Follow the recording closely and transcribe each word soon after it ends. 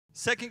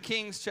2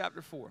 Kings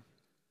chapter 4.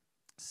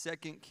 2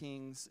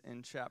 Kings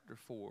in chapter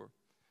 4.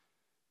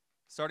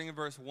 Starting in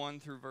verse 1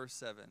 through verse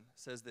 7,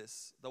 says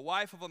this. The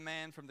wife of a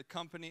man from the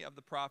company of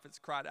the prophets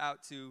cried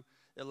out to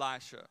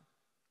Elisha.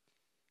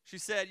 She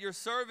said, "Your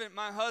servant,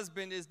 my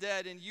husband, is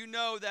dead, and you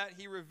know that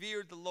he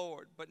revered the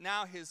Lord. But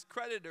now his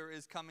creditor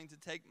is coming to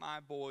take my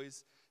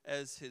boys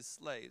as his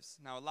slaves."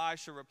 Now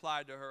Elisha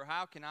replied to her,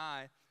 "How can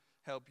I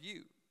help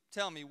you?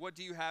 Tell me, what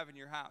do you have in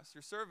your house?"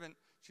 "Your servant,"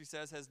 she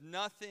says, "has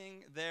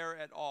nothing there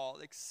at all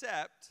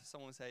except,"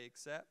 someone say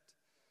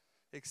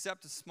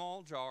except a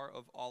small jar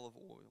of olive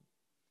oil."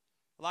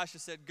 Elisha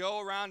said, "Go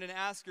around and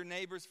ask your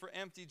neighbors for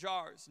empty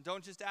jars. And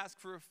don't just ask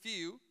for a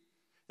few.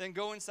 Then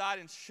go inside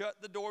and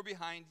shut the door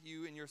behind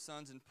you and your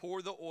sons and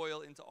pour the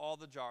oil into all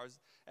the jars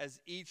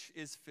as each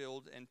is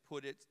filled and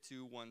put it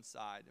to one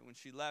side." And when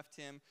she left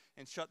him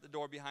and shut the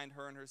door behind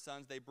her and her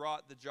sons, they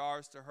brought the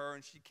jars to her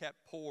and she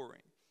kept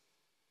pouring.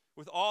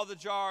 With all the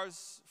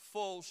jars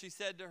full, she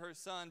said to her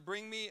son,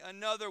 "Bring me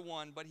another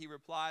one." But he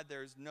replied,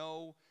 "There's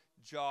no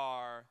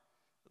jar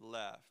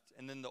left."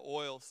 And then the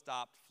oil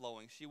stopped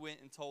flowing. She went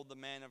and told the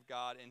man of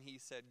God, and he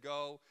said,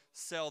 "Go,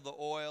 sell the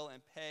oil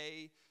and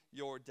pay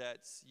your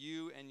debts.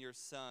 You and your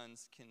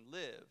sons can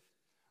live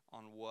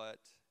on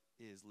what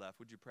is left."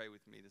 Would you pray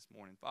with me this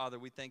morning? Father,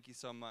 we thank you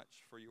so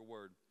much for your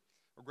word.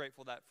 We're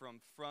grateful that from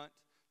front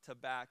to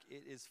back,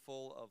 it is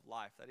full of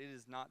life, that it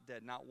is not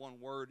dead. Not one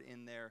word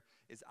in there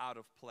is out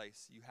of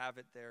place. You have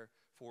it there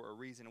for a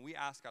reason. And we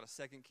ask out of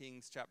 2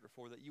 Kings chapter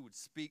 4 that you would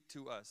speak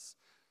to us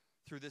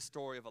through this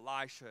story of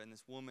Elisha and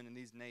this woman and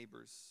these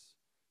neighbors.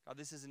 God,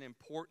 this is an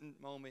important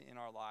moment in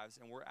our lives,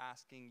 and we're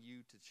asking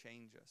you to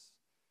change us.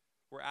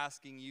 We're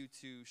asking you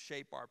to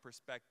shape our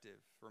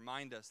perspective.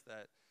 Remind us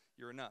that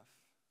you're enough,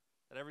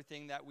 that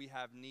everything that we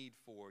have need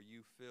for,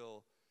 you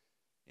fill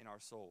in our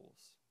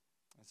souls.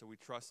 And so we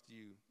trust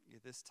you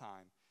at this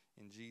time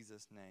in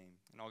Jesus' name.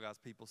 And all God's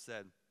people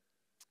said,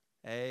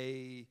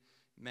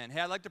 amen. Hey,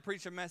 I'd like to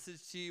preach a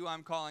message to you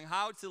I'm calling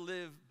How to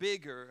Live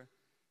Bigger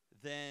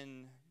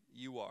Than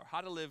You Are.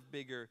 How to live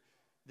bigger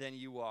than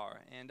you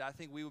are. And I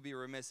think we would be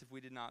remiss if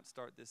we did not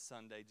start this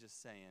Sunday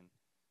just saying,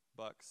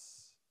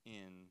 Bucks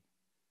in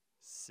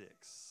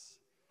 6.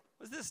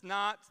 Was this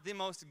not the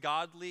most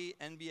godly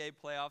NBA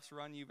playoffs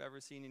run you've ever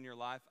seen in your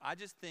life? I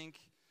just think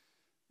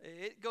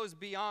it goes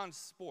beyond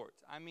sport.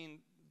 I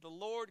mean, the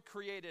Lord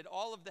created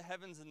all of the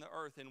heavens and the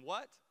earth in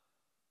what?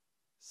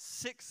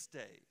 6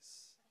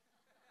 days.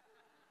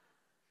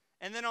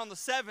 And then on the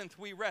 7th,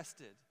 we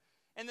rested.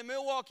 And the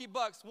Milwaukee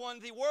Bucks won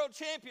the world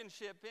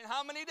championship in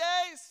how many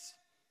days?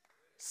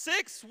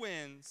 6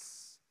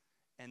 wins.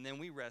 And then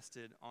we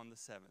rested on the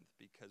 7th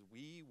because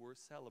we were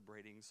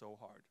celebrating so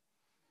hard.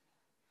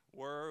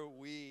 Were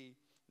we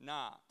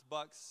not?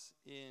 Bucks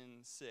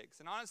in 6.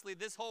 And honestly,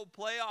 this whole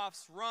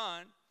playoffs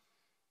run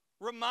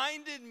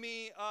reminded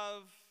me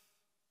of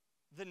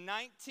the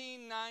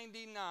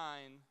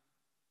 1999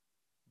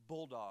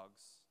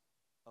 Bulldogs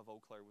of Eau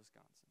Claire,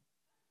 Wisconsin.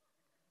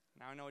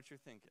 Now I know what you're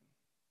thinking.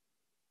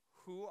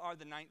 Who are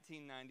the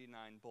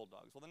 1999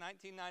 Bulldogs? Well, the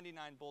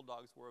 1999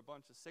 Bulldogs were a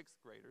bunch of 6th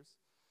graders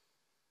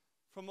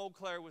from Eau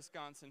Claire,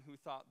 Wisconsin, who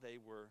thought they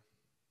were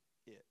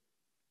it.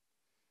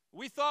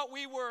 We thought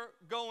we were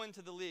going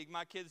to the league.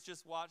 My kids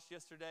just watched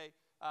yesterday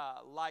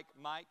Like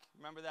Mike.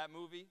 Remember that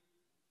movie?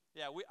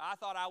 Yeah, I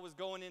thought I was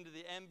going into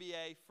the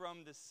NBA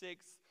from the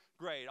 6th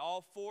grade,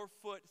 all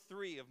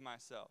 4'3" of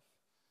myself.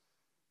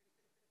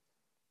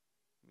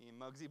 Me and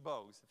Muggsy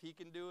Bogues. If he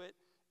can do it,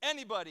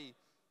 anybody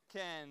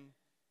can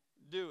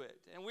do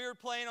it. And we were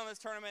playing on this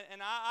tournament,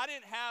 and I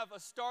didn't have a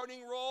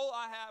starting role.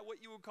 I had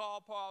what you would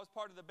call, I was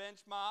part of the bench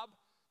mob,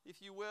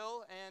 if you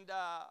will, and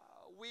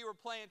we were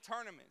playing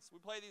tournaments. We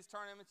play these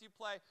tournaments. You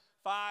play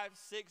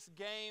 5-6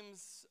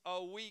 games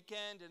a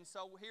weekend, and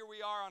so here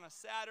we are on a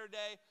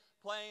Saturday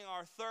playing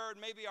our 3rd,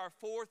 maybe our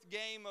 4th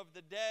game of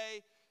the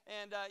day.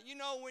 And you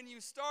know, when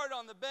you start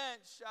on the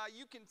bench,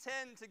 you can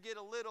tend to get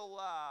a little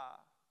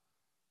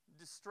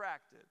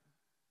distracted,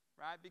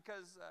 right?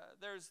 Because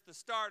there's the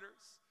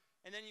starters,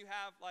 and then you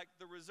have like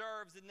the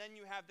reserves, and then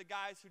you have the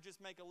guys who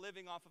just make a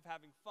living off of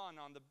having fun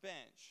on the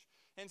bench.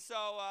 And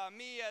so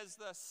me as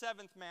the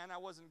 7th man, I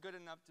wasn't good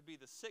enough to be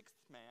the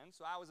 6th man,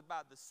 so I was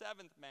about the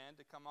 7th man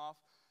to come off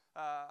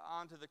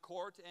onto the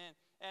court.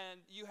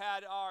 And you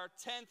had our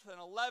 10th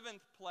and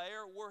 11th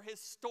player were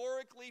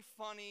historically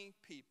funny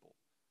people.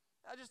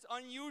 Just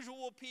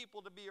unusual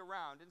people to be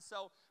around. And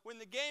so when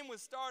the game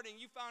was starting,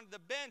 you found the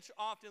bench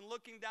often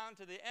looking down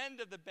to the end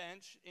of the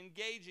bench,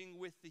 engaging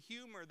with the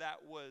humor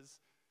that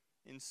was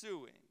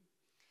ensuing.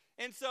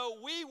 And so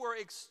we were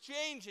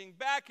exchanging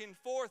back and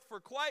forth for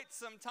quite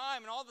some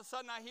time, and all of a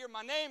sudden I hear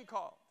my name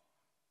called.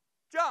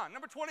 John,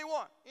 number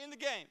 21, in the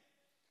game.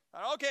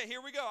 Okay,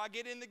 here we go. I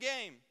get in the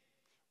game.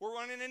 We're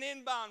running an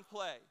inbound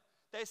play.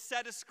 They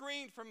set a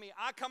screen for me.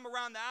 I come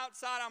around the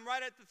outside. I'm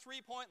right at the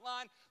 3-point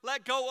line,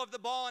 let go of the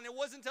ball, and it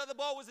wasn't until the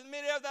ball was in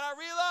midair that I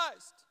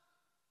realized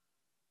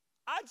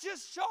I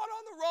just shot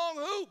on the wrong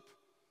hoop.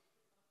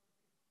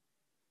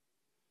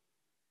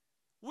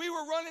 We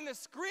were running a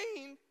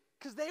screen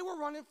because they were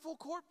running full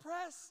court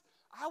press.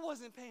 I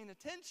wasn't paying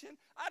attention.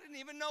 I didn't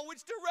even know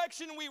which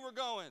direction we were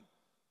going.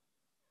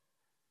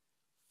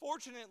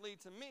 Fortunately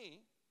to me,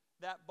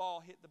 that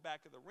ball hit the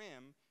back of the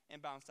rim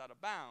and bounced out of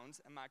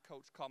bounds, and my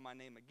coach called my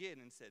name again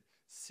and said,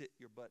 sit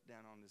your butt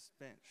down on this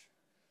bench.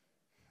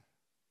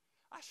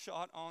 I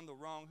shot on the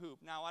wrong hoop.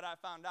 Now, what I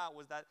found out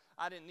was that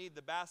I didn't need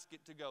the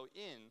basket to go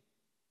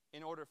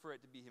in order for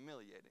it to be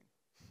humiliating.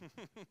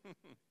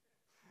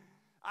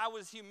 I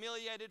was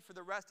humiliated for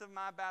the rest of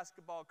my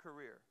basketball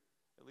career.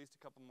 At least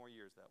a couple more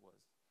years, that was.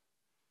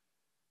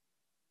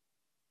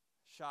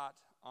 Shot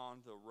on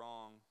the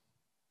wrong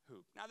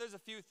hoop. Now, there's a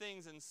few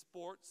things in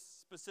sports,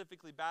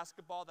 specifically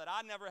basketball, that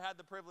I never had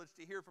the privilege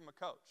to hear from a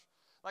coach.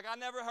 Like, I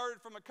never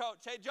heard from a coach,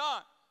 hey,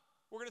 John,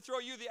 we're going to throw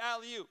you the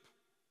alley-oop.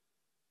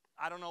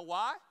 I don't know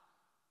why.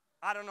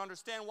 I don't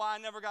understand why I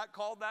never got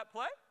called that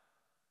play.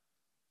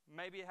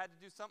 Maybe it had to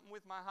do something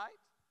with my height.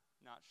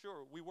 Not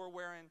sure. We were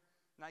wearing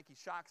Nike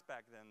Shox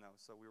back then, though,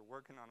 so we were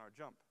working on our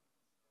jump.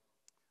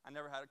 I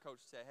never had a coach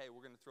say, hey,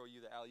 we're going to throw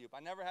you the alley-oop. I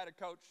never had a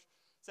coach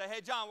say,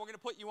 hey, John, we're going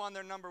to put you on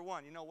there number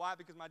one. You know why?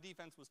 Because my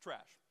defense was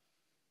trash.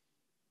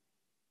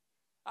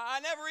 I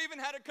never even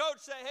had a coach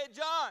say, hey,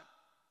 John,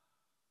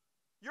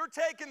 you're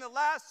taking the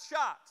last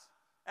shot.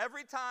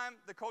 Every time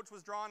the coach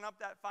was drawing up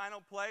that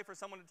final play for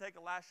someone to take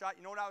a last shot,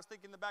 you know what I was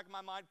thinking in the back of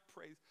my mind?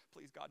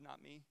 Please, God,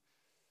 not me.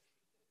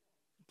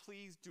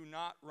 Please do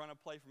not run a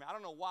play for me. I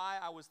don't know why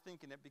I was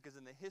thinking it, because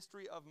in the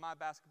history of my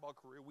basketball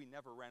career, we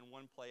never ran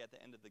one play at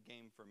the end of the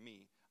game for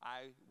me.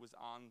 I was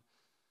on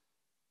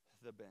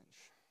the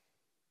bench.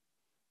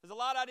 There's a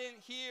lot I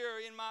didn't hear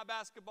in my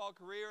basketball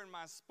career, in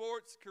my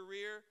sports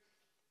career,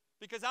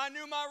 because I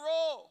knew my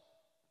role.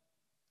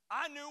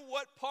 I knew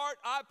what part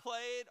I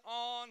played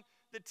on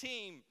the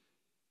team.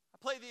 I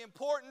played the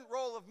important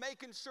role of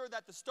making sure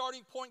that the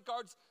starting point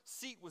guard's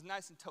seat was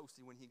nice and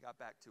toasty when he got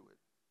back to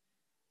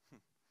it.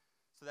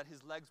 So that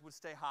his legs would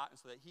stay hot and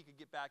so that he could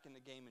get back in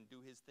the game and do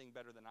his thing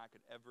better than I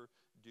could ever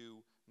do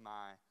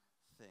my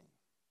thing.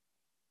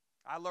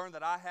 I learned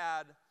that I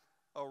had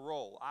a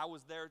role. I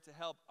was there to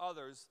help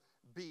others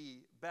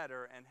be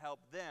better and help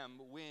them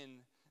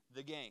win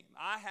the game.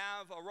 I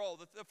have a role.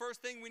 The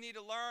first thing we need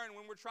to learn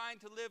when we're trying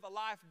to live a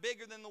life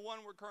bigger than the one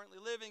we're currently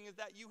living is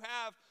that you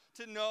have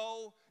to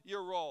know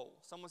your role.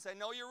 Someone say,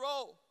 know your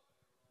role.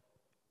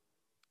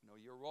 Know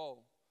your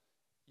role.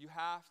 You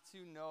have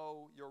to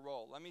know your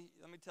role. Let me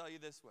tell you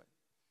this way.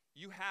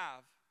 You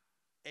have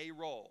a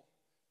role.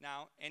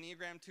 Now,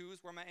 Enneagram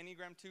 2s, where are my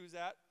Enneagram 2s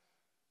at?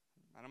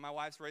 I know my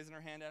wife's raising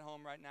her hand at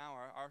home right now.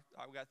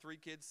 We got 3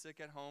 kids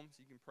sick at home, so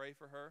you can pray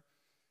for her.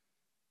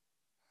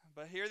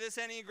 But hear this,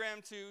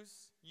 Enneagram 2s.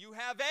 You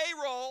have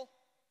a role,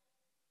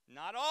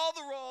 not all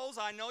the roles.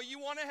 I know you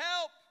want to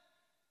help.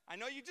 I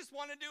know you just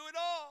want to do it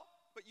all.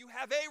 But you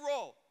have a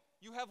role.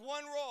 You have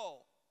one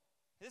role.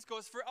 This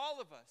goes for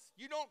all of us.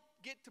 You don't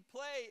get to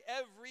play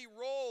every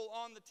role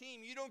on the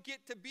team. You don't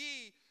get to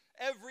be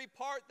every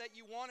part that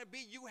you want to be.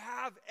 You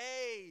have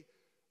a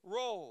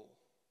role.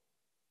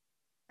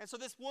 And so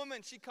this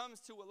woman, she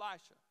comes to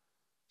Elisha.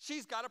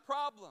 She's got a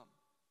problem.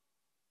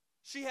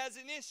 She has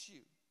an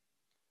issue.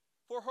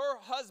 For her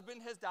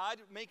husband has died,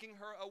 making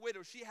her a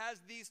widow. She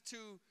has these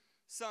 2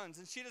 sons,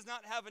 and she does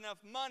not have enough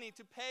money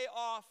to pay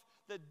off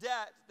the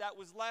debt that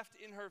was left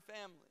in her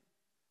family.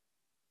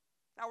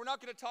 Now, we're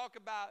not going to talk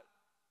about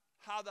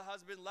how the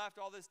husband left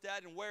all this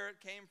debt and where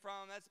it came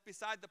from. That's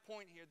beside the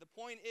point here. The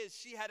point is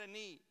she had a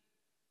need,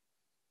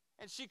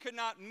 and she could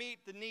not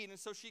meet the need. And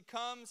so she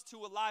comes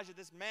to Elijah,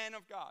 this man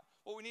of God.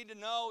 What we need to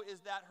know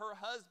is that her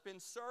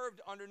husband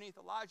served underneath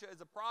Elijah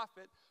as a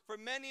prophet for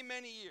many,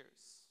 many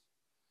years.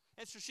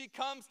 And so she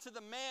comes to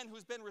the man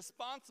who's been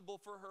responsible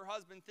for her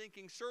husband,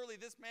 thinking, surely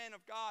this man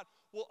of God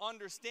will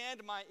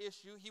understand my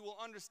issue, he will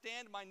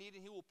understand my need,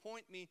 and he will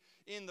point me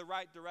in the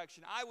right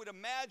direction. I would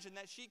imagine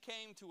that she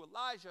came to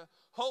Elijah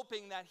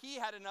hoping that he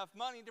had enough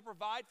money to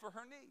provide for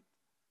her need.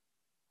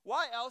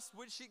 Why else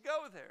would she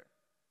go there?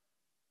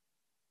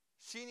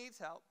 She needs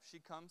help. She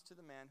comes to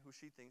the man who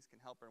she thinks can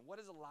help her. And what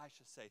does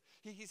Elisha say?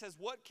 He says,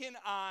 what can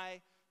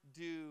I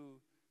do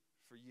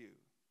for you?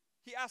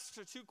 He asks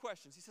her 2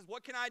 questions. He says,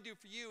 what can I do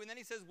for you? And then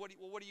he says, what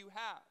do you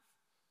have?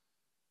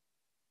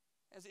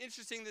 It's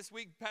interesting this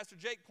week, Pastor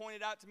Jake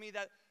pointed out to me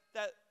that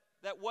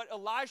what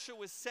Elisha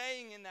was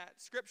saying in that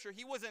scripture,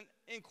 he wasn't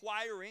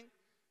inquiring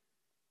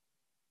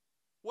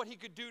what he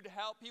could do to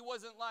help. He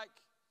wasn't like,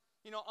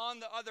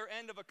 on the other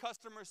end of a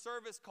customer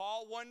service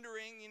call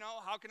wondering,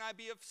 how can I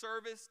be of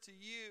service to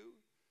you?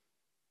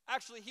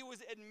 Actually, he was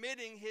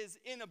admitting his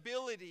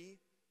inability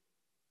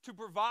to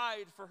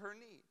provide for her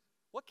need.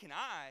 What can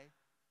I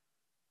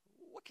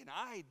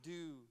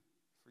do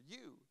for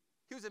you?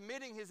 He was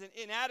admitting his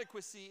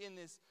inadequacy in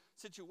this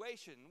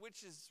situation,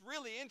 which is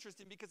really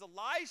interesting because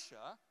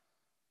Elisha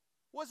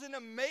was an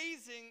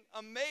amazing,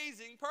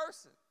 amazing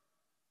person.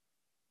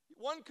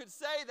 One could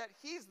say that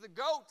he's the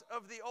GOAT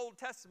of the Old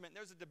Testament.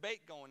 There's a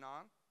debate going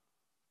on.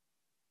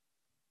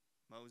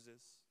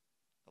 Moses,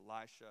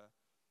 Elisha,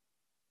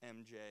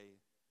 MJ,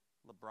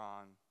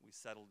 LeBron. We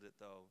settled it,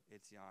 though.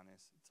 It's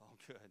Giannis. It's all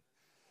good.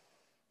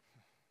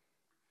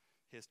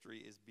 history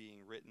is being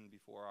written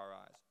before our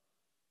eyes.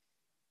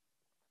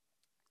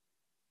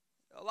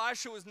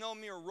 Elisha was no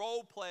mere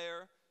role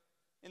player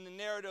in the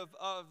narrative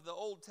of the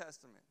Old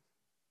Testament.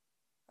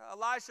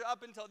 Elisha,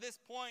 up until this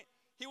point,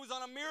 he was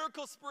on a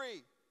miracle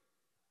spree.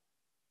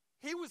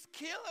 He was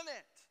killing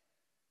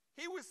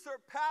it. He was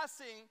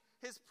surpassing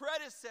his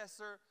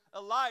predecessor,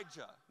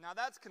 Elijah. Now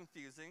that's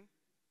confusing.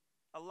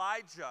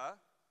 Elijah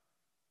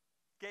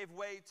gave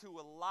way to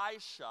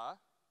Elisha.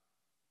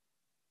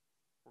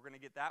 We're going to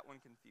get that one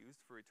confused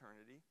for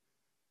eternity.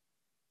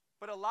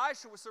 But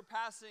Elisha was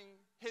surpassing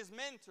his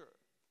mentor.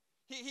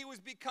 He was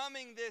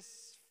becoming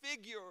this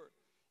figure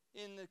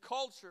in the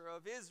culture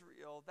of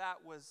Israel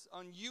that was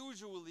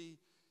unusually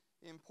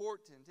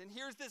important. And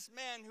here's this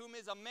man whom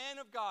is a man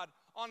of God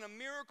on a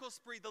miracle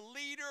spree, the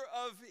leader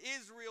of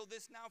Israel,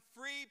 this now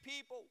free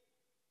people.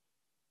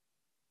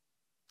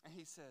 And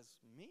he says,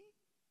 me?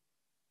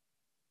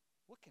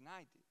 What can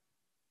I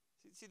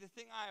do? See, the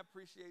thing I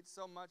appreciate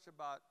so much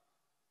about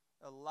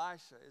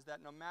Elisha is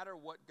that no matter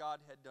what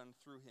God had done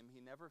through him,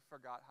 he never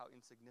forgot how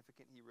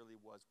insignificant he really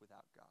was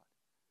without God.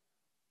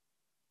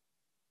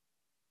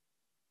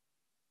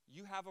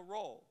 You have a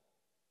role.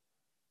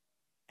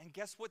 And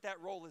guess what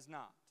that role is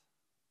not?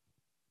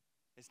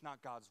 It's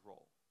not God's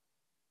role.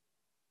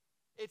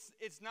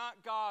 It's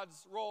not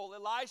God's role.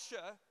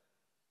 Elisha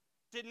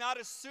did not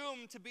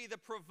assume to be the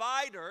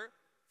provider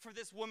for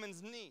this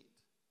woman's need.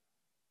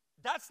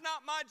 That's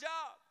not my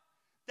job.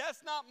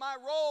 That's not my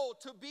role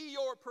to be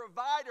your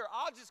provider.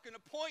 I'm just going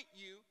to point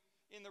you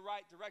in the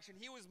right direction.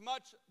 He was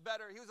much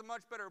better. He was a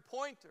much better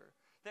pointer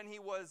than he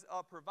was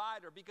a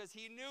provider, because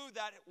he knew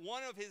that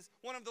one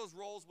of those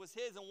roles was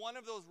his, and one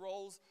of those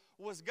roles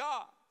was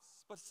God's.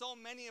 But so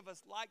many of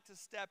us like to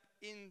step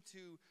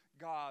into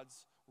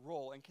God's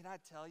role. And can I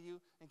tell you,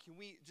 and can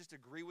we just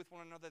agree with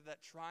one another,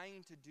 that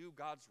trying to do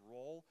God's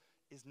role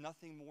is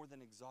nothing more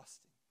than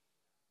exhausting?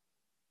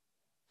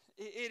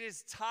 It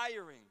is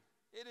tiring.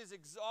 It is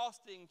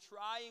exhausting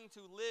trying to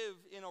live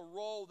in a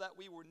role that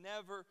we were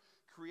never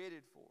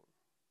created for.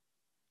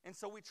 And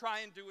so we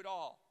try and do it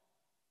all.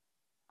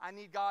 I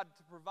need God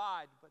to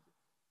provide, but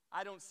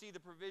I don't see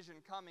the provision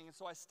coming, and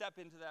so I step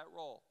into that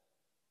role.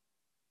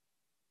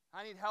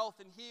 I need health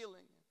and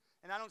healing,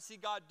 and I don't see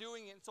God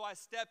doing it, and so I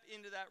step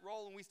into that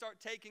role, and we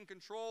start taking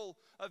control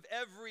of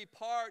every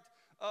part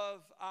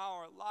of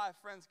our life.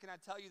 Friends, can I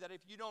tell you that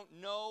if you don't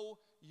know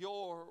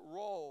your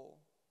role,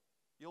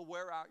 you'll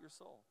wear out your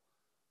soul.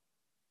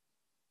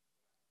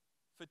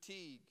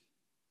 Fatigue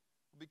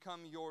will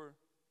become your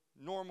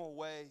normal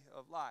way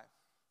of life.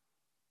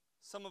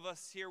 Some of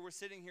us here, we're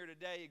sitting here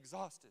today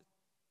exhausted.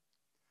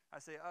 I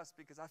say us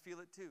because I feel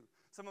it too.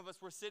 Some of us,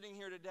 we're sitting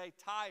here today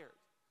tired.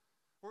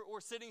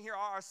 We're sitting here,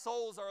 our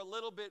souls are a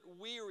little bit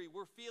weary.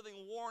 We're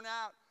feeling worn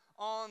out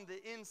on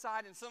the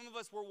inside. And some of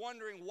us were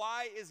wondering,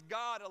 why is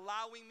God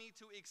allowing me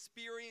to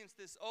experience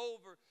this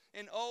over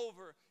and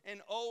over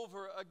and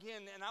over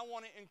again? And I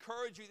want to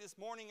encourage you this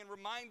morning and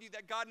remind you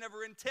that God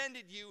never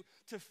intended you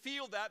to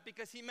feel that,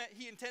 because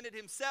he intended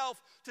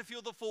himself to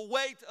feel the full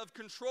weight of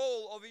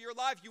control over your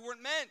life. You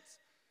weren't meant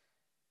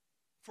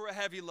for a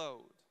heavy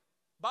load.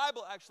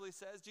 Bible actually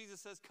says, Jesus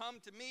says, come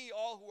to me,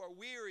 all who are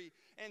weary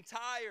and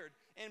tired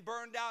and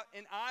burned out,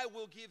 and I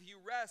will give you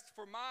rest,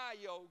 for my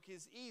yoke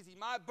is easy.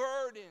 My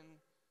burden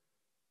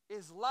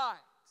is light.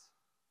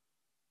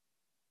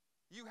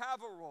 You have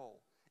a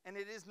role, and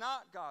it is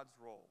not God's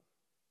role.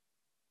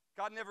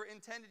 God never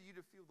intended you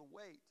to feel the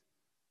weight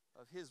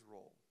of his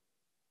role.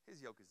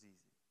 His yoke is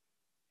easy.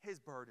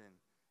 His burden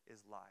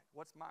is light.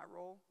 What's my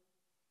role?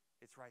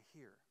 It's right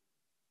here.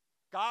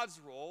 God's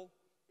role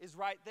is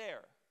right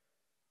there.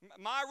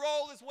 My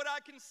role is what I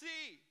can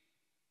see.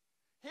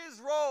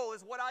 His role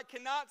is what I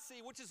cannot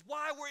see, which is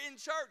why we're in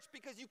church,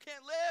 because you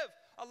can't live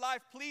a life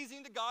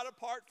pleasing to God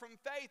apart from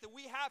faith. And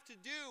we have to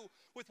do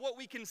with what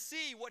we can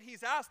see, what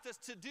he's asked us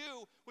to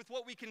do with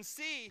what we can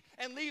see,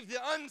 and leave the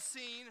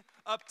unseen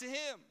up to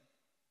him.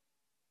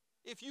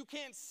 If you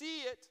can't see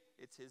it,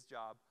 it's his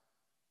job.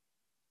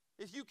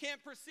 If you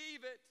can't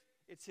perceive it,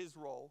 it's his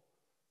role.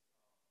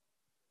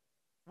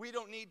 We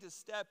don't need to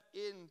step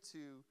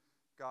into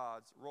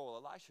God's role.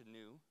 Elisha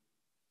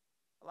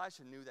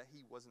knew that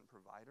he wasn't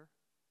provider.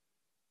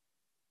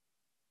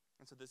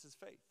 And so this is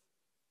faith.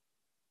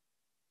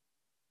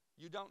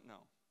 You don't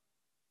know.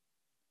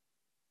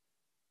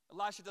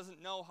 Elisha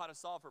doesn't know how to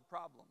solve her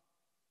problem.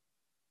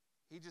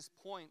 He just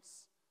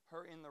points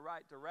her in the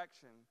right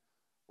direction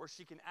where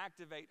she can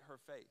activate her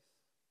faith.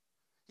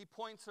 He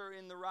points her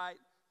in the right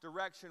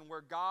direction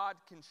where God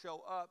can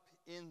show up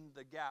in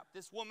the gap.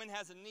 This woman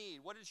has a need.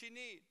 What did she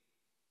need?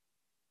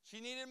 She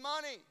needed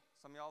money.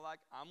 Some of y'all are like,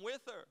 I'm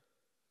with her.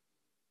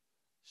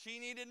 She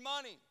needed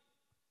money.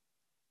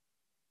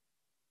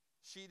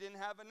 She didn't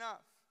have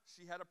enough.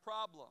 She had a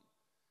problem.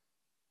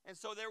 And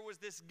so there was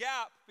this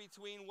gap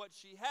between what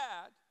she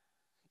had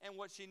and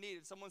what she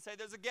needed. Someone say,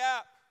 there's a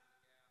gap.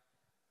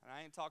 And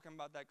I ain't talking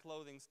about that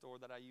clothing store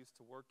that I used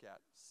to work at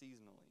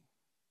seasonally.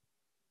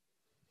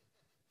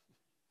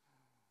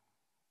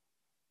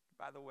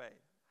 By the way,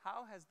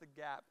 how has the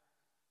gap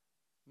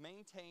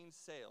maintained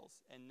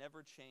sales and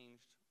never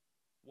changed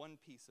one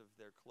piece of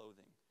their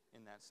clothing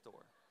in that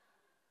store.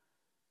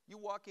 You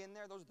walk in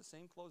there, those are the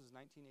same clothes as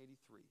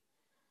 1983,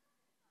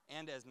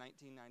 and as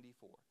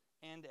 1994,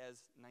 and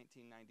as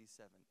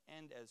 1997,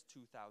 and as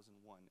 2001,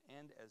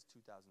 and as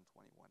 2021.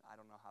 I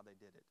don't know how they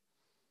did it.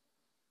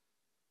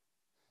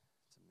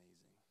 It's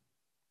amazing.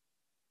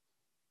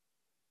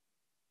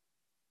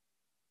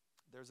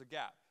 There's a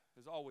gap.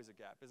 There's always a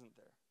gap, isn't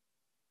there?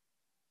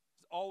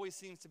 There always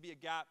seems to be a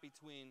gap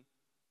between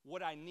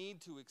what I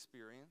need to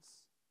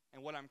experience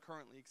and what I'm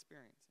currently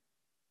experiencing.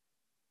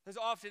 There's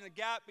often a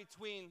gap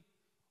between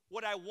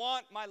what I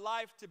want my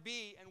life to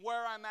be and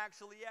where I'm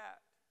actually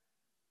at.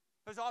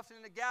 There's often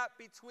a gap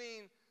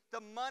between the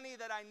money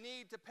that I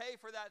need to pay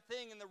for that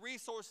thing and the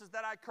resources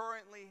that I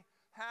currently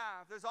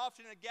have. There's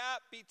often a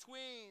gap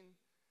between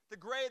the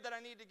grade that I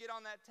need to get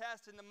on that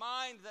test and the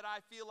mind that I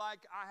feel like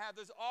I have.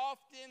 There's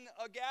often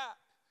a gap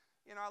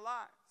in our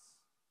lives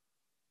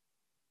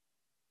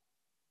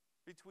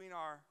between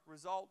our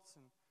results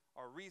and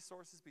our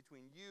resources,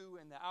 between you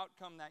and the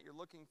outcome that you're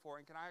looking for.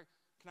 And can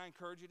I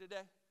encourage you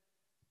today?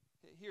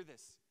 Hear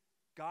this.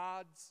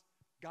 God's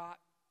got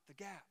the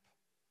gap.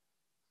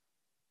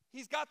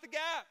 He's got the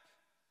gap.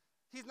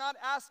 He's not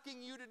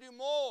asking you to do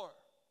more,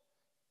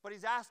 but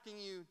he's asking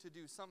you to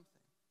do something.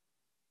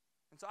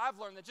 And so I've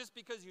learned that just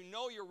because you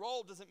know your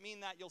role doesn't mean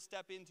that you'll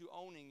step into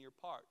owning your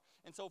part.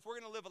 And so if we're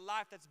going to live a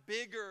life that's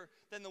bigger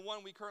than the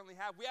one we currently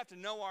have, we have to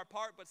know our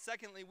part, but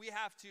secondly, we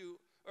have to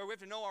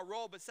know our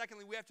role, but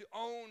secondly, we have to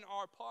own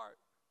our part.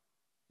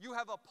 You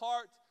have a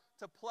part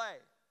to play.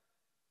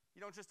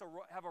 You don't just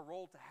have a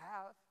role to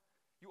have.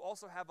 You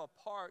also have a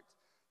part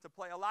to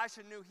play.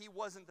 Elisha knew he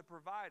wasn't the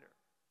provider.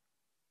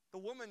 The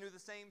woman knew the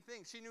same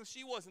thing. She knew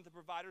she wasn't the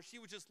provider. She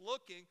was just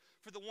looking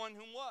for the one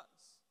whom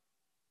was.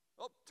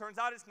 Oh, turns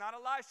out it's not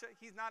Elisha.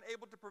 He's not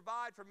able to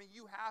provide for me.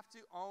 You have to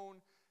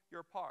own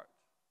your part.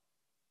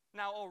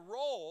 Now, a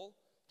role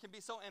can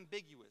be so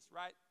ambiguous,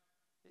 right?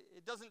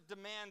 It doesn't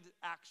demand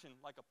action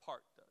like a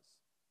part does.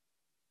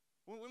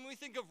 When we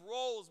think of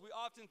roles, we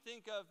often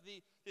think of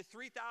the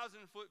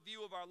 3,000-foot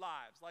view of our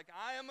lives. Like,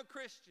 I am a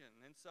Christian,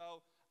 and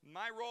so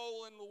my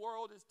role in the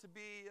world is to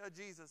be a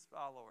Jesus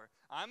follower.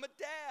 I'm a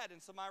dad,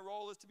 and so my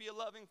role is to be a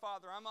loving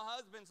father. I'm a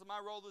husband, so my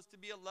role is to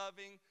be a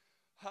loving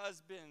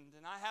husband.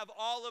 And I have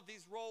all of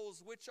these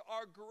roles, which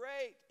are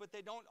great, but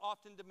they don't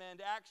often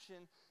demand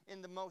action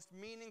in the most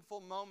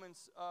meaningful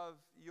moments of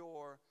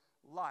your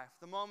life,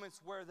 the moments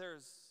where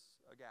there's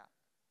a gap.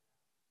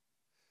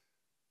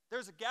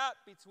 There's a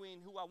gap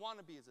between who I want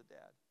to be as a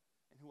dad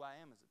and who I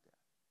am as a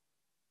dad.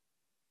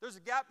 There's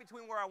a gap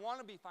between where I want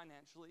to be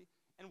financially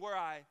and where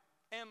I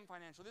am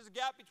financially. There's a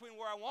gap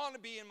between where I want to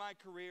be in my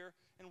career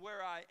and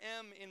where I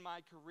am in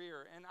my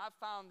career. And I've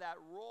found that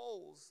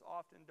roles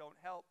often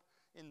don't help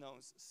in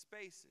those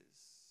spaces.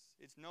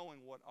 It's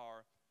knowing what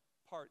our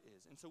part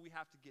is. And so we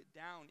have to get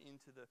down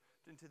into the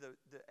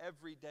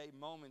everyday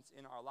moments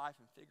in our life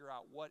and figure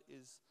out what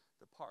is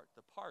the part.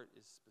 The part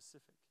is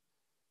specific.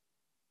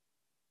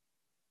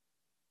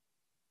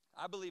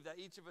 I believe that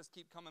each of us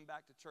keep coming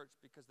back to church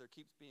because there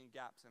keeps being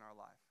gaps in our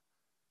life.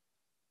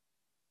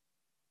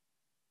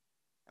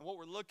 And what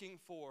we're looking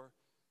for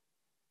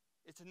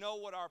is to know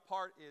what our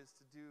part is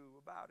to do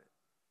about it.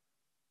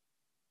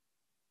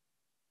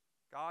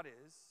 God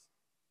is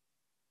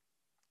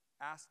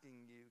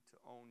asking you to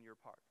own your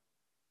part.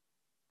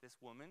 This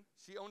woman,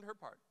 she owned her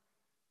part.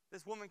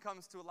 This woman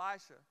comes to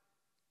Elisha.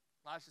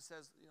 Elisha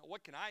says,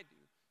 what can I do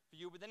for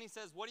you? But then he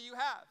says, what do you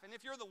have? And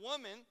if you're the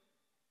woman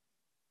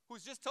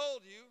who's just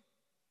told you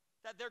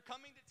that they're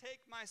coming to take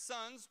my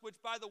sons, which,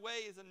 by the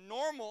way, is a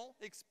normal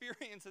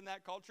experience in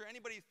that culture.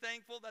 Anybody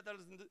thankful that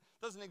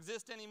doesn't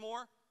exist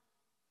anymore?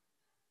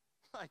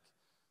 Like,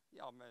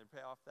 y'all better pay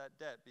off that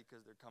debt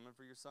because they're coming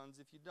for your sons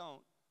if you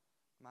don't.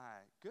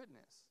 My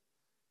goodness.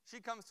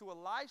 She comes to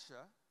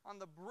Elisha on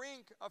the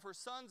brink of her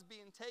sons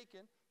being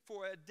taken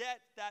for a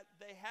debt that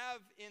they have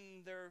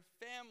in their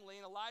family.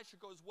 And Elisha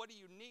goes, what do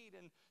you need?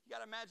 And you got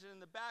to imagine in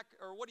the back,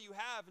 or what do you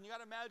have? And you got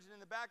to imagine in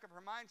the back of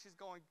her mind, she's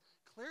going,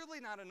 clearly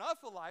not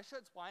enough,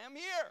 Elisha. It's why I'm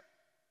here.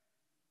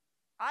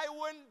 I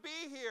wouldn't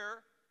be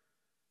here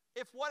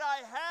if what I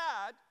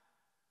had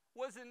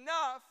was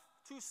enough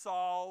to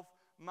solve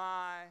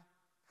my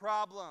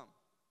problem.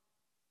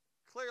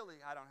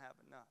 Clearly, I don't have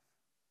enough.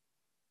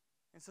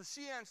 And so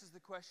she answers the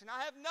question,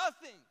 I have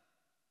nothing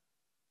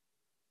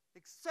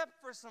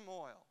except for some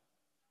oil.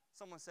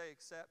 Someone say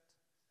except.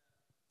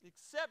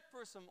 Except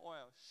for some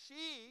oil.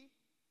 She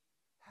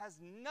has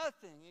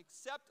nothing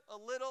except a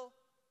little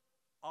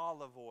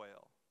olive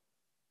oil.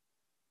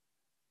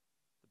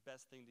 The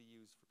best thing to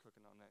use for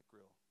cooking on that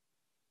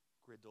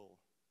griddle.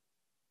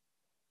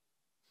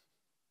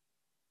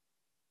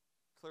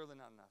 Clearly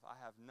not enough. I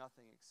have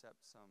nothing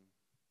except some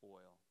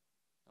oil.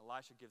 And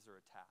Elisha gives her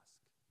a task.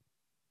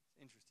 It's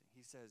interesting.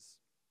 He says,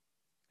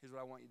 here's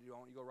what I want you to do. I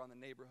want you to go around the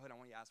neighborhood. I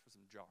want you to ask for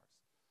some jars.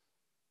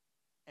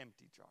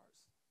 Empty jars.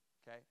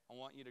 Okay? I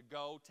want you to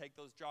go, take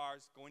those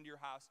jars, go into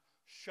your house,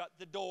 shut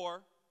the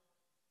door,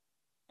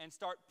 and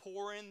start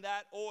pouring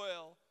that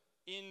oil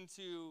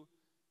into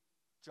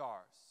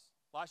jars.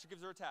 Elisha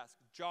gives her a task.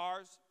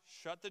 Jars,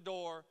 shut the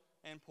door,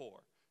 and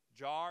pour.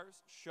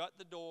 Jars, shut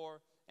the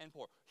door, and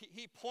pour.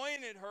 He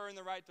pointed her in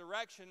the right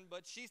direction,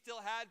 but she still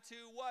had to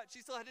what? She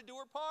still had to do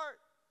her part.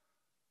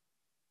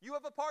 You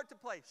have a part to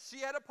play. She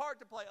had a part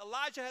to play.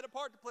 Elijah had a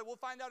part to play. We'll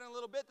find out in a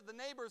little bit that the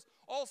neighbors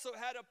also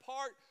had a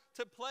part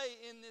to play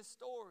in this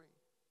story.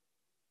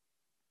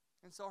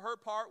 And so her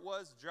part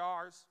was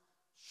jars,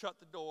 shut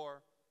the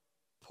door,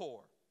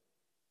 pour.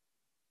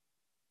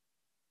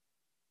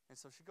 And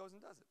so she goes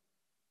and does it.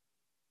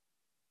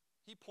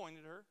 He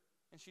pointed her,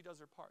 and she does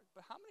her part.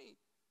 But how many?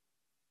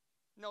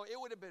 No, it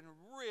would have been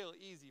real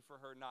easy for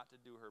her not to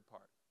do her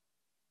part.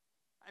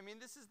 I mean,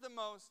 this is the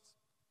most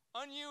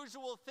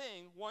unusual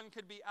thing one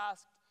could be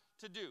asked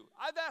to do.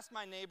 I've asked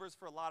my neighbors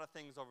for a lot of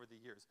things over the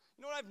years.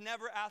 You know what I've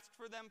never asked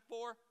for them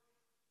for?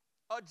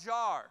 A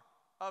jar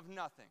of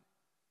nothing.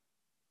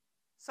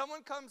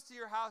 Someone comes to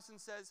your house and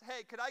says,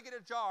 hey, could I get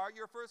a jar?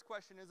 Your first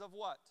question is, of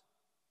what?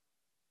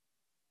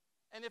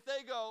 And if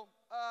they go,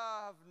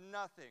 of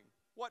nothing.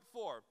 What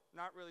for?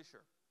 Not really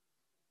sure.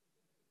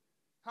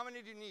 How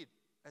many do you need?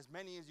 As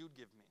many as you'd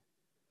give me.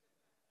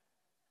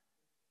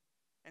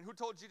 And who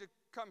told you to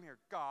come here?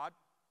 God.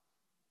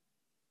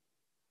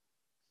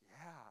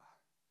 Yeah,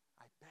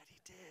 I bet he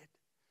did.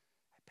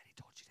 I bet he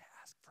told you to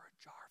ask for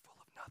a jar full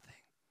of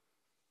nothing.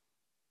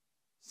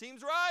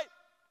 Seems right.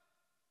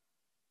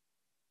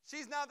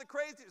 She's now the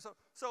crazy.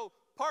 So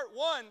part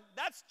one,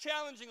 that's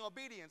challenging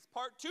obedience.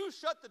 Part two,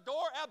 shut the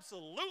door.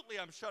 Absolutely,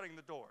 I'm shutting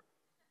the door.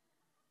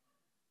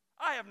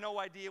 I have no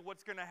idea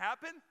what's going to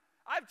happen.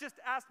 I've just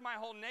asked my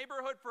whole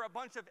neighborhood for a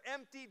bunch of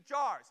empty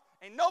jars.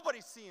 Ain't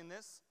nobody seeing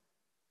this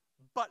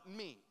but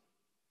me.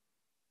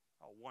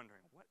 Oh,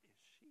 wondering, what is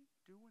she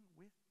doing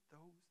with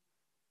those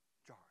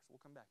jars? We'll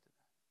come back to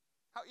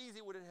that. How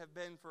easy would it have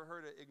been for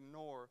her to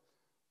ignore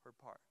her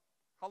part?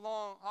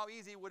 How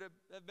easy would it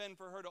have been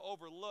for her to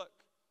overlook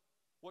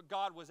what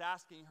God was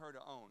asking her to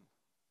own?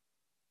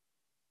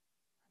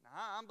 Now,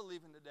 I'm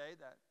believing today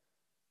that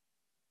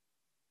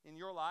in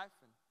your life,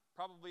 and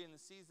probably in the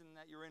season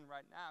that you're in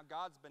right now,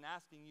 God's been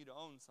asking you to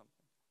own something.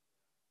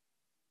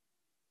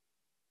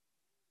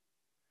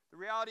 The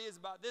reality is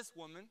about this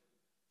woman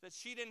that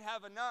she didn't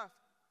have enough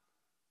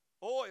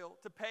oil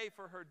to pay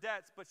for her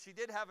debts, but she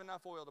did have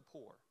enough oil to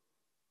pour.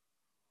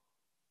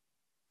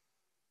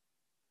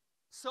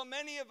 So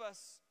many of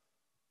us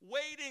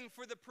waiting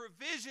for the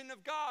provision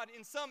of God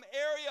in some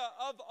area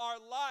of our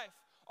life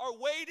are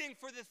waiting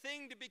for the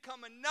thing to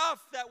become enough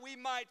that we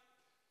might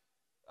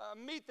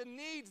meet the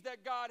needs that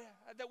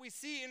we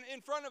see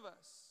in front of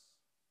us.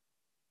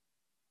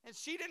 And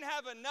she didn't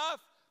have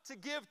enough to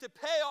give to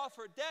pay off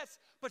her debts,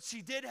 but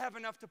she did have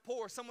enough to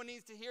pour. Someone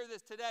needs to hear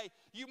this today.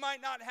 You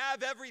might not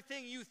have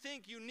everything you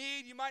think you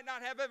need. You might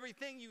not have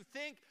everything you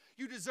think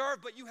you deserve,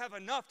 but you have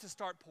enough to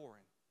start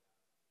pouring.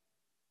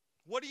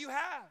 What do you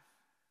have?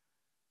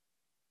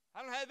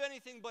 I don't have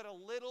anything but a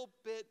little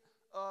bit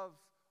of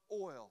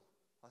oil.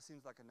 Well, it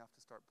seems like enough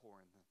to start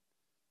pouring then.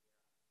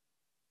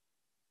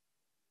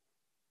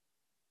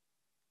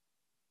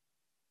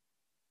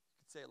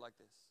 You could say it like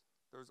this.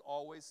 There's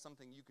always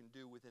something you can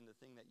do within the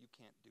thing that you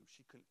can't do.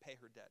 She couldn't pay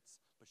her debts,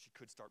 but she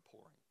could start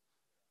pouring.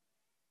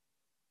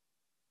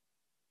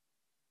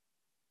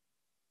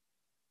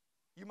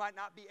 You might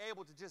not be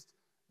able to just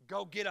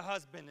go get a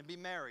husband and be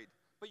married,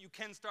 but you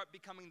can start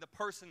becoming the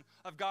person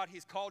of God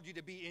He's called you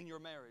to be in your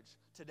marriage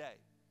today.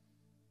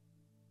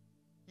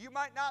 You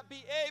might not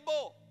be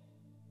able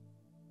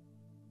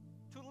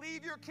to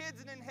leave your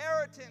kids an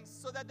inheritance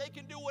so that they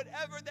can do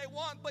whatever they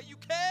want, but you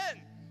can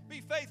be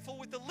faithful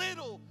with the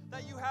little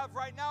that you have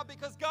right now,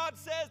 because God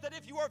says that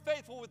if you are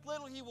faithful with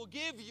little, He will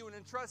give you and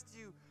entrust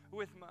you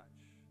with much.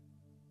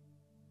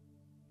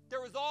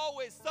 There is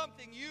always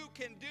something you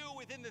can do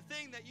within the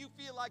thing that you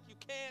feel like you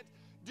can't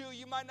do.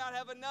 You might not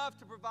have enough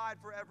to provide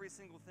for every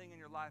single thing in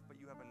your life, but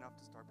you have enough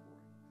to start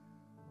pouring.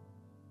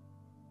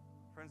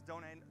 Friends,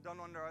 don't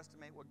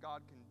underestimate what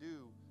God can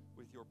do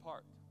with your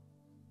part.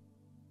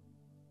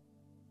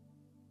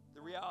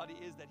 The reality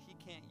is that He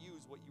can't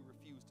use what you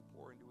refuse to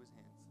pour into His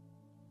hands.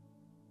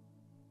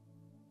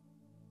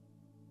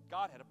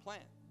 God had a plan.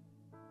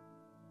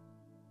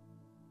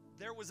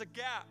 There was a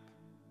gap.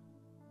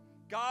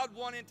 God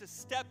wanted to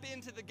step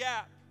into the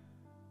gap,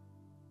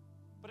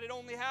 but it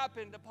only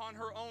happened upon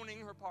her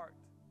owning her part.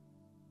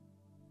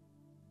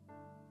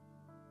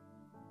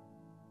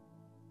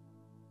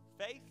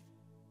 Faith,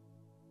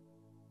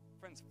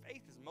 friends,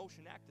 faith is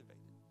motion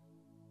activated.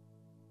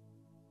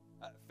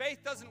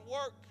 Faith doesn't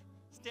work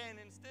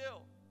standing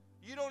still.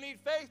 You don't need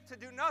faith to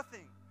do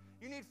nothing.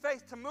 You need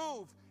faith to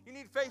move. You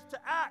need faith to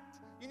act.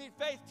 You need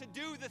faith to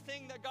do the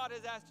thing that God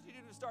has asked you to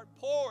do, to start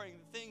pouring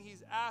the thing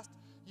He's asked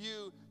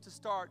you to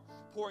start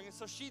pouring. And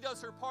so she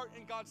does her part,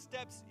 and God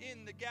steps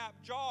in the gap.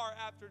 Jar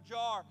after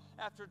jar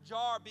after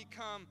jar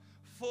become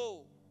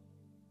full.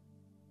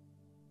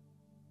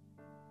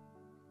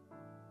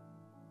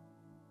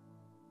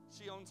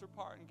 She owns her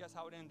part, and guess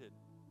how it ended?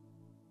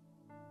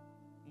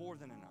 More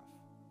than enough.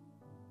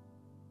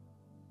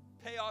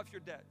 Pay off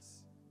your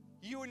debts.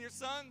 You and your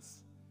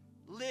sons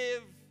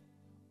live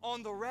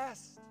on the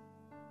rest.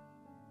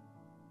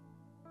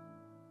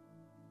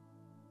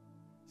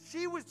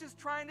 She was just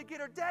trying to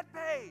get her debt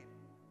paid.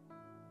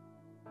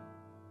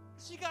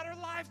 She got her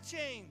life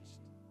changed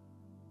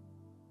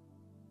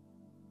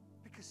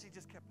because she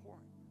just kept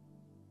pouring.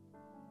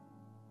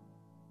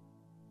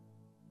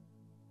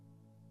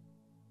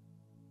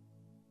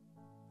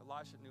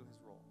 Elisha knew his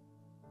role,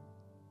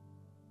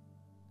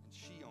 and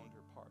she owned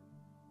her part.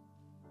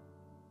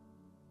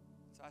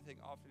 So I think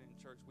often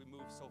in church we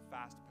move so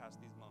fast past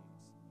these moments.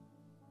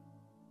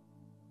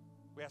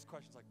 We ask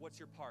questions like, what's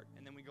your part?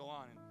 And then we go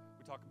on and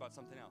we talk about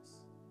something else.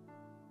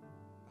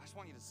 I just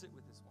want you to sit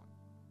with this one.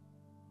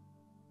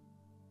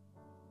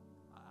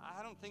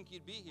 I don't think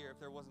you'd be here if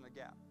there wasn't a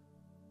gap.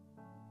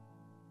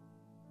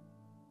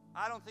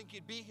 I don't think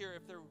you'd be here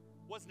if there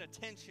wasn't a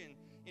tension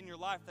in your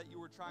life that you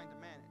were trying to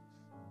manage.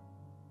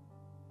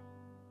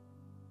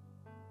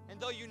 And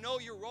though you know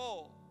your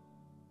role,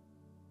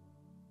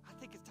 I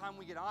think it's time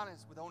we get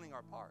honest with owning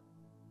our part.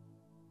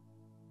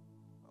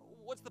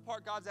 What's the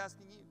part God's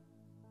asking you?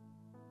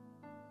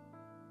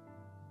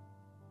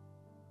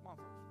 Come on,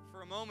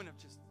 for a moment of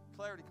just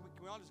clarity, can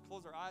we all just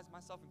close our eyes,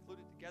 myself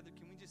included, together?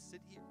 Can we just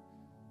sit here?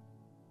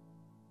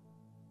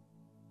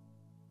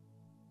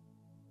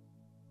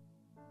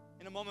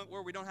 In a moment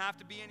where we don't have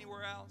to be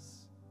anywhere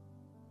else.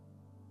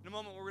 In a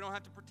moment where we don't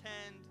have to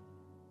pretend.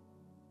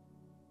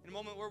 In a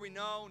moment where we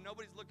know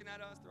nobody's looking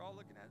at us, they're all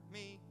looking at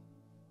me.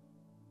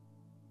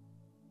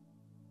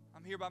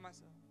 I'm here by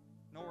myself.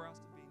 Nowhere else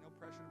to be. No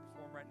pressure to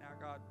perform right now.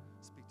 God,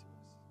 speak to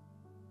us.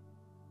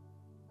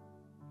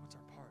 What's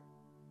our part?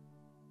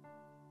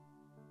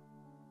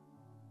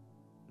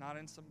 Not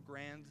in some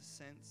grand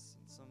sense,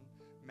 in some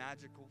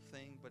magical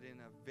thing, but in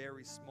a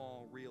very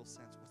small, real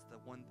sense.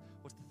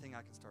 What's the thing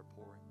I can start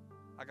pouring?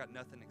 I got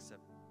nothing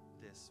except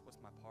this. What's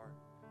my part?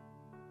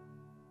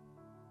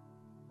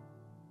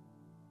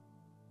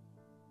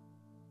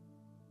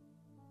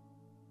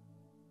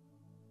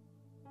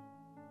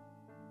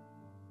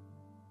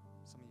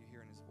 Some of you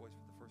hearing his voice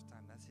for the first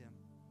time, that's him.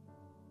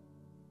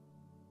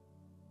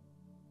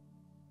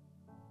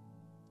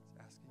 He's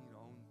asking you to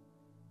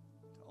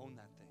own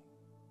that thing.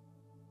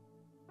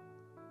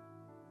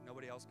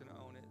 Nobody else going to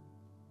own it.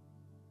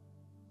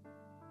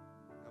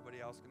 Nobody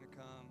else going to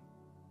come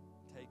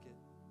take it.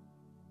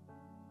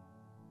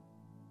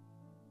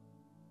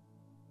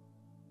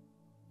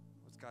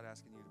 What's God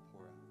asking you to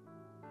pour out?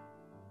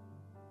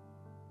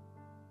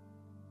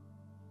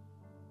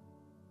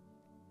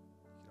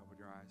 You can open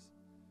your eyes.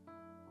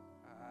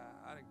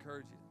 I'd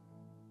encourage you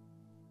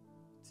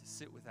to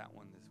sit with that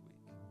one this week.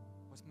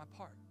 What's my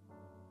part?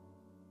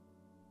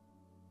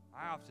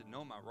 I often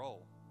know my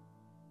role.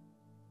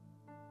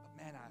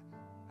 But man,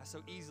 I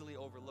so easily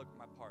overlook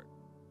my part.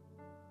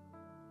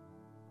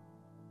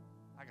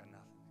 I got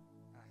nothing.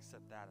 I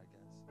accept that, I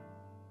guess.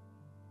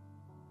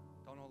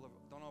 Don't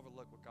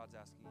overlook what God's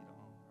asking you to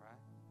own, all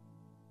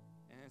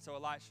right? And so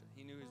Elisha,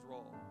 he knew his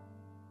role.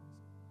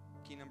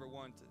 Key number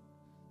one to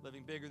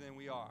living bigger than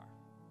we are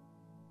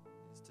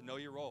is to know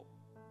your role.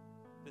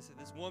 This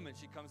woman,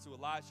 she comes to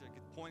Elisha,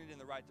 gets pointed in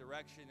the right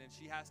direction, and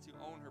she has to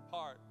own her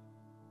part.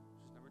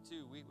 Which is number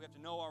two. We have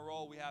to know our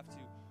role. We have to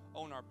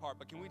own our part.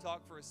 But can we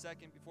talk for a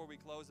second before we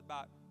close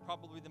about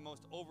probably the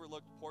most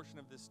overlooked portion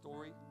of this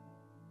story?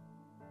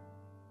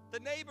 The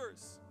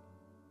neighbors.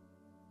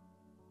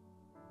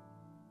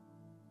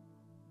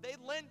 They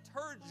lent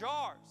her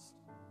jars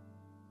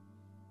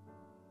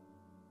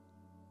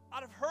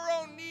out of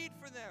her own need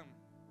for them.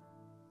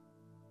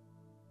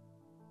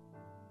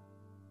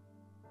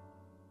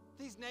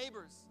 These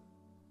neighbors,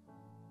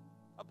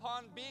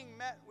 upon being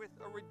met with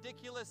a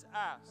ridiculous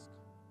ask,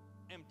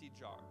 empty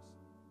jars.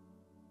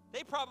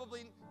 They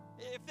probably,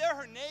 if they're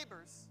her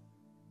neighbors,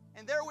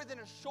 and they're within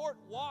a short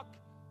walk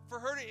for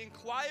her to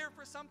inquire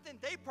for something,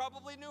 they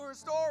probably knew her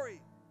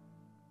story.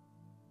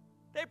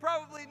 They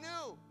probably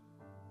knew,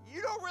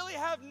 you don't really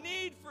have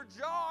need for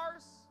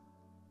jars.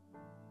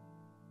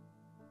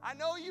 I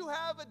know you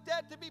have a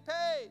debt to be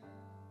paid.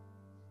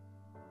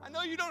 I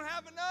know you don't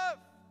have enough.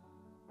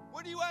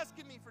 What are you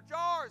asking me for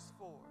jars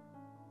for?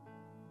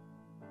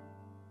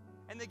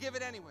 And they give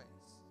it anyways.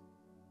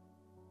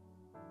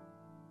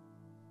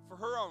 For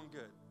her own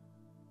good.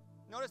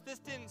 Notice this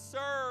didn't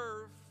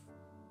serve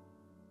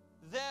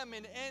them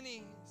in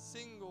any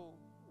single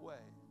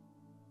way.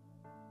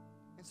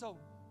 And so,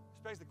 this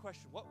begs the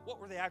question, what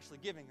were they actually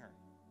giving her?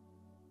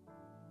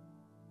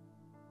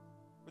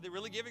 Were they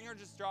really giving her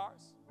just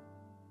jars?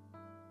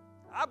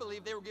 I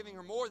believe they were giving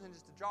her more than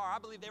just a jar. I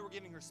believe they were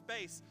giving her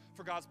space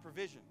for God's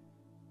provision.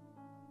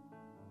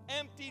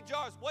 Empty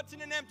jars. What's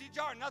in an empty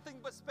jar? Nothing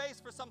but space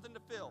for something to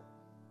fill.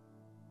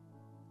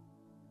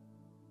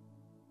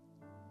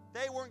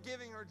 They weren't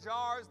giving her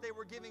jars. They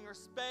were giving her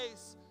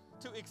space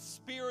to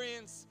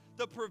experience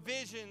the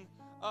provision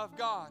of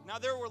God. Now,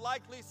 there were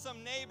likely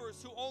some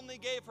neighbors who only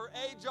gave her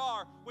a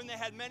jar when they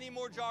had many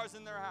more jars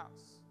in their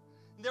house.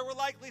 And there were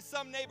likely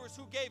some neighbors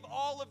who gave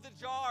all of the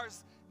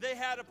jars they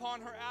had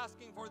upon her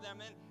asking for them.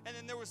 And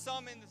then there were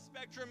some in the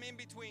spectrum in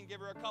between. Give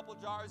her a couple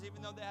jars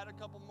even though they had a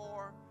couple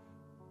more.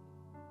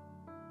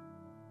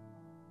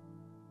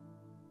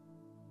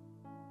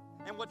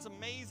 And what's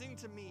amazing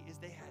to me is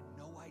they had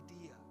no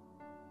idea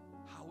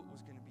how it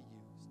was going to be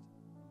used.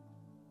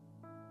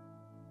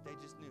 They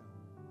just knew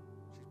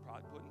she's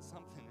probably putting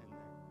something in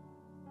there.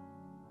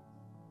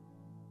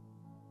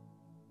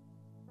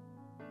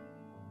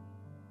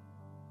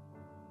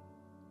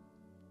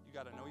 You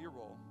got to know your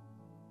role.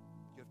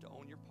 You have to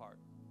own your part.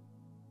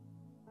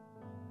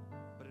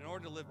 But in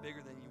order to live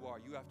bigger than you are,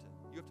 you have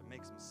to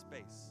make some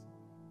space.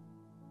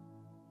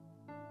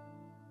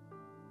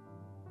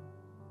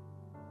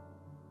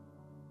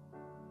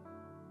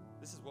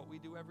 This is what we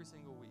do every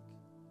single week.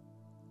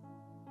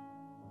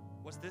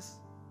 What's this?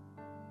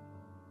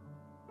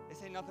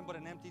 This ain't nothing but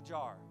an empty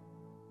jar.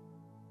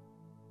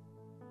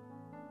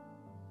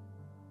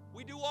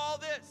 We do all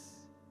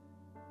this,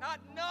 not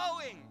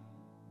knowing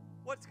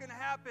what's going to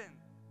happen.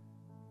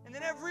 And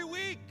then every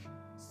week,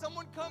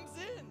 someone comes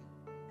in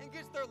and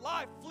gets their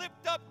life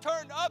flipped up,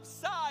 turned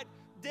upside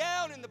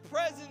down in the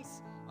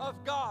presence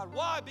of God.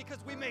 Why? Because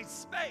we made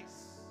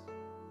space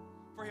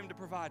for Him to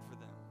provide for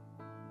them.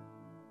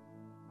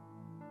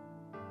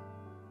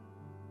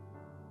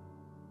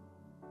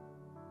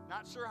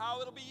 Not sure how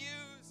it'll be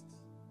used.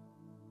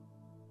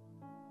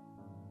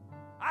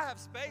 I have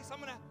space. I'm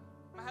gonna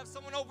have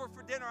someone over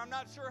for dinner. I'm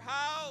not sure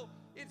how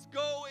it's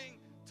going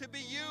to be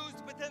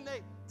used, but then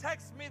they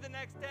text me the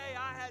next day.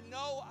 I had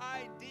no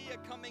idea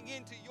coming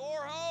into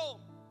your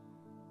home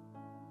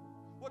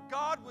what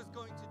God was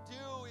going to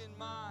do in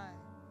my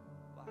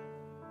life.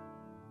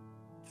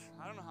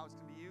 I don't know how it's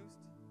going to be used.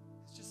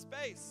 It's just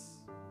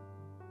space.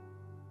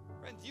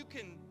 Friends, you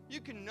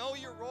can know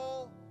your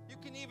role. You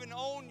can even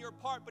own your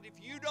part, but if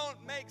you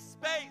don't make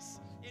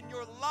space in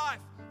your life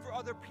for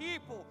other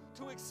people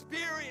to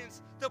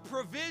experience the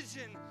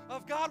provision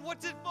of God,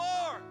 what's it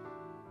for?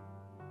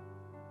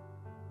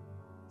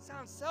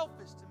 Sounds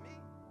selfish to me.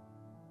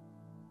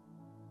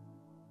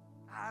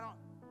 I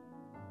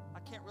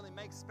can't really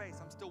make space.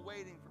 I'm still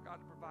waiting for God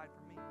to provide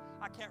for me.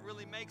 I can't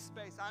really make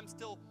space. I'm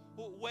still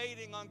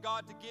waiting on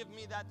God to give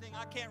me that thing.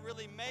 I can't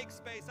really make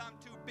space. I'm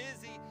too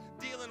busy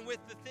dealing with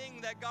the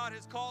thing that God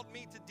has called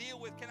me to deal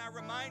with. Can I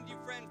remind you,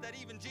 friends, that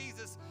even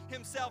Jesus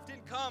Himself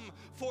didn't come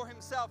for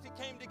Himself. He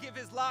came to give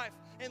His life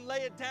and lay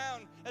it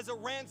down as a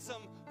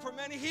ransom for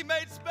many. He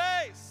made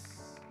space.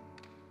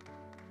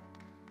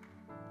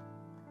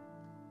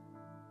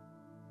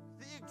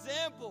 The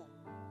example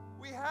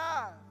we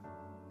have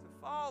to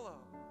follow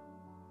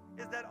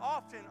is that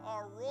often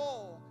our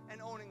role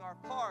in owning our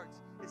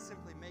parts is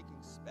simply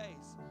making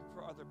space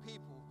for other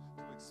people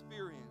to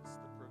experience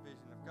the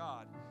provision of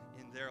God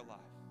in their life.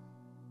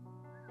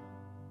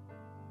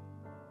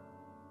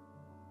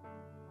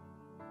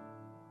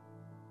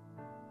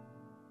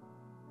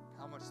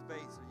 How much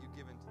space are you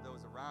giving to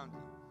those around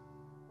you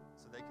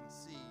so they can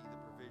see the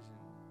provision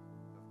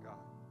of God?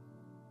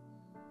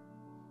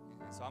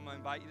 And so I'm going to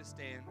invite you to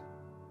stand.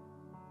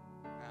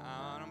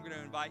 And I'm going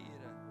to invite you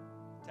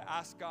to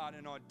ask God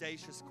an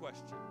audacious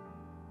question.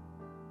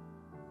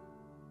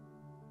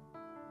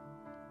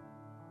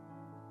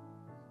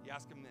 You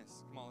ask Him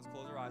this. Come on, let's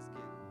close our eyes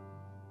again.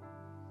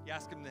 You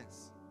ask Him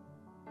this.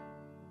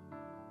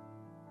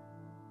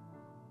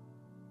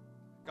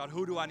 God,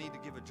 who do I need to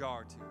give a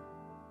jar to?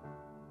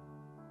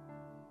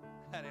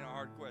 That ain't a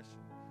hard question.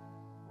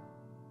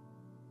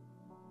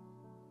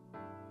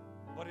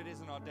 But it is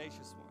an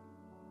audacious one.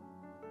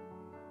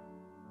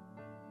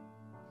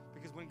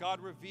 Because when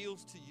God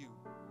reveals to you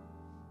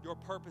your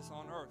purpose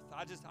on earth,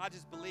 I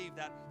just believe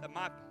that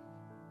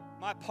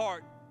my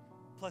part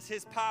plus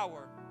His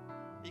power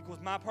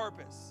equals my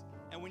purpose.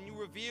 And when you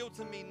reveal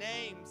to me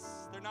names,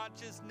 they're not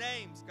just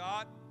names,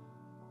 God.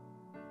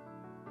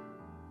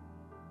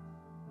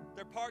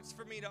 They're parts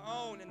for me to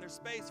own, and there's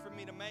space for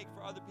me to make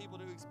for other people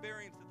to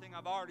experience the thing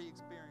I've already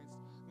experienced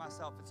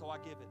myself, and so I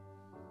give it.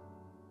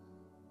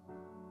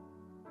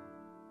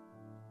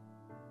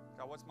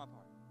 God, what's my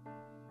part?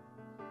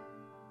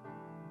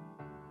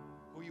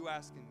 Who are you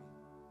asking me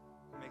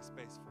to make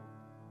space for?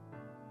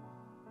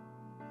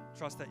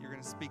 Trust that you're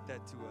going to speak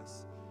that to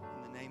us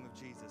in the name of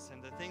Jesus.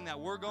 And the thing that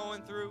we're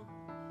going through,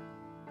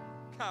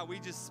 God, we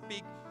just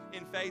speak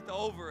in faith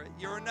over it.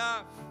 You're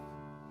enough.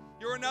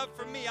 You're enough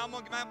for me. I'm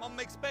going to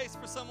make space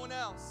for someone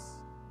else.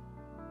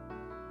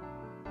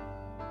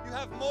 You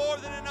have more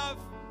than enough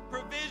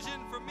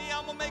provision for me.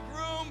 I'm going to make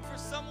room for